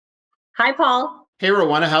Hi, Paul. Hey,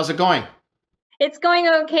 Rowana, how's it going? It's going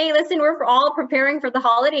okay. Listen, we're all preparing for the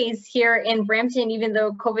holidays here in Brampton, even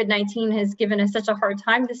though COVID-19 has given us such a hard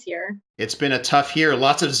time this year. It's been a tough year.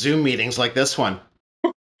 Lots of Zoom meetings like this one.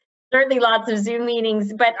 Certainly lots of Zoom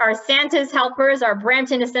meetings, but our Santa's helpers, our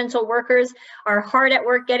Brampton essential workers, are hard at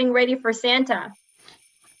work getting ready for Santa.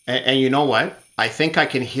 And you know what? I think I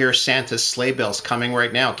can hear Santa's sleigh bells coming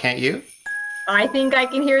right now, can't you? I think I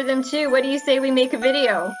can hear them too. What do you say we make a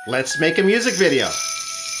video? Let's make a music video.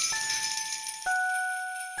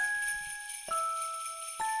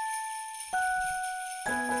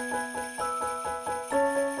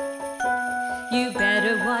 You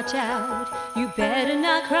better watch out, you better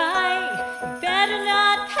not cry, you better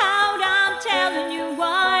not pout, I'm telling you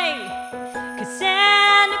why. 'Cause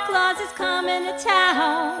Santa Claus is coming to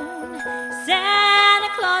town, Santa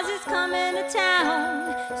Claus is coming to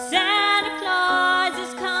town, Santa Claus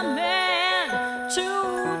is coming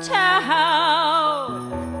to town.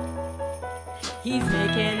 He's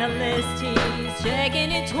making a list, he's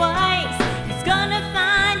checking it twice, he's gonna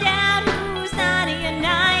find out who's naughty and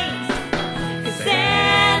nice.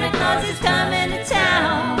 Santa Claus is coming to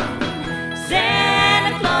town,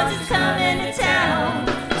 Santa Claus is coming to town,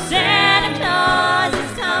 Santa Claus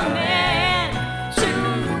is coming to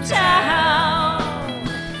town.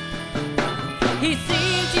 He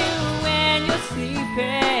sees you when you're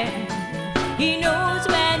sleeping, he knows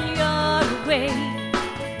when you're awake,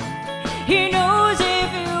 he knows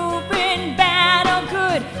if you've been bad or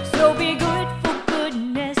good, so be good for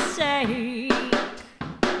goodness sake.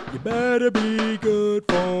 You better be good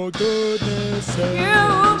for goodness sake.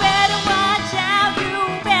 You better watch out,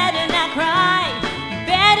 you better not cry, you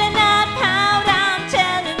better not pout, I'm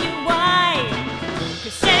telling you why.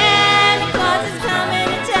 'Cause Santa Claus is coming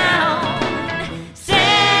to town,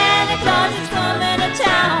 Santa Claus is coming to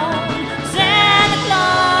town, Santa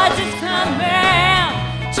Claus is coming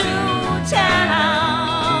to town.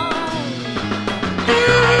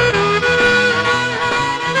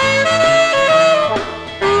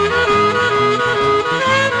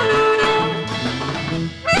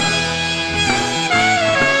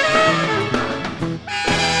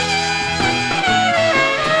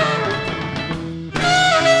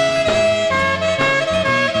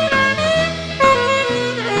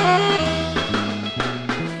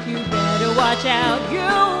 Watch out, you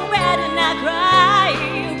better not cry,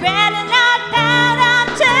 you better not pout, I'm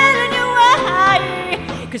telling you why.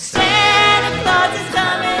 'Cause Santa Claus is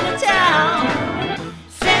coming to town,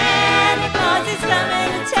 Santa Claus is coming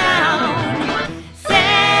to town,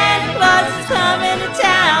 Santa Claus is coming to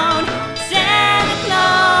town, Santa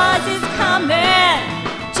Claus is coming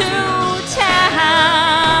to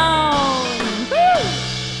town. Woo!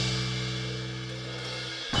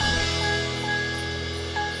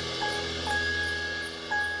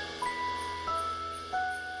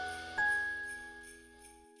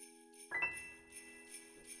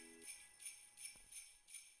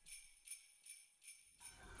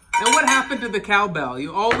 Now what happened to the cowbell?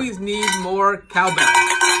 You always need more cowbell.